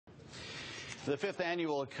The 5th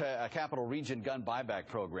annual Capital Region Gun Buyback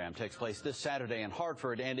program takes place this Saturday in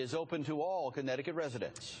Hartford and is open to all Connecticut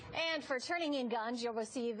residents. And for turning in guns, you'll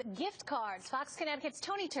receive gift cards. Fox Connecticut's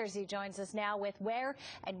Tony Terzi joins us now with where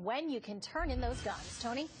and when you can turn in those guns.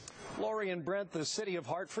 Tony? Lori and Brent, the City of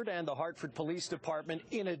Hartford and the Hartford Police Department,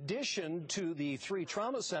 in addition to the 3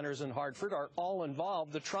 trauma centers in Hartford, are all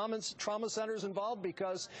involved. The trauma centers involved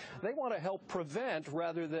because they want to help prevent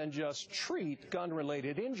rather than just treat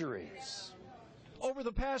gun-related injuries. Over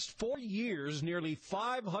the past 4 years, nearly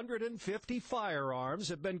 550 firearms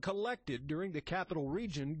have been collected during the Capital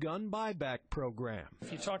Region Gun Buyback program.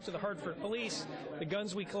 If you talk to the Hartford Police, the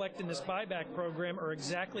guns we collect in this buyback program are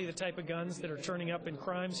exactly the type of guns that are turning up in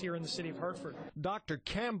crimes here in the city of Hartford. Dr.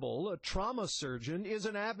 Campbell, a trauma surgeon, is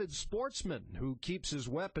an avid sportsman who keeps his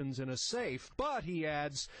weapons in a safe, but he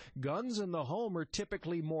adds, guns in the home are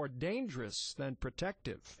typically more dangerous than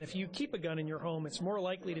protective. If you keep a gun in your home, it's more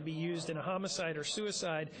likely to be used in a homicide or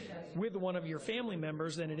suicide with one of your family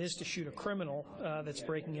members than it is to shoot a criminal that's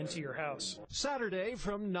breaking into your house. Saturday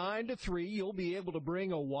from 9 to 3, you'll be able to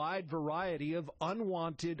bring a wide variety of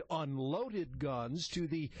unwanted, unloaded guns to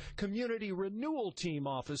the Community Renewal Team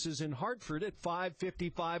offices in Hartford at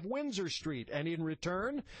 555 Windsor Street, and in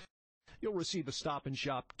return, you'll receive a Stop and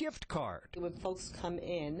Shop gift card. When folks come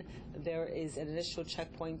in, there is an initial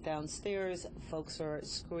checkpoint downstairs. Folks are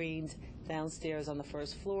screened downstairs on the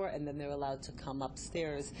first floor, and then they're allowed to come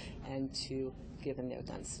upstairs and to give them their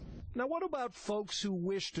guns. Now, what about folks who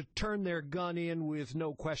wish to turn their gun in with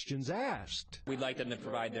no questions asked? We'd like them to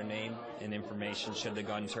provide their name and information should the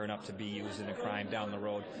gun turn up to be used in a crime down the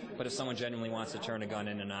road. But if someone genuinely wants to turn a gun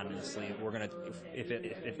in anonymously, we're going to,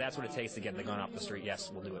 if that's what it takes to get the gun off the street, yes,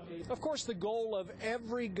 we'll do it. Of course, the goal of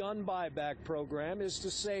every gun buyback program is to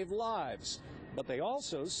save lives, but they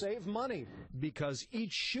also save money. Because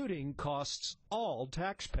each shooting costs all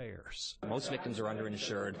taxpayers. Most victims are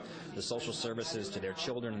underinsured. The social services to their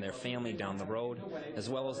children and their family down the road, as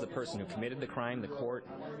well as the person who committed the crime, the court,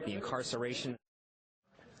 the incarceration.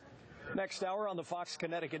 Next hour on the Fox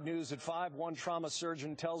Connecticut News at 5, one trauma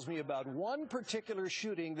surgeon tells me about one particular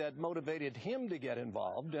shooting that motivated him to get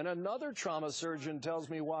involved, and another trauma surgeon tells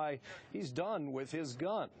me why he's done with his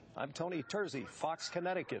gun. I'm Tony Terzi, Fox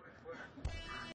Connecticut.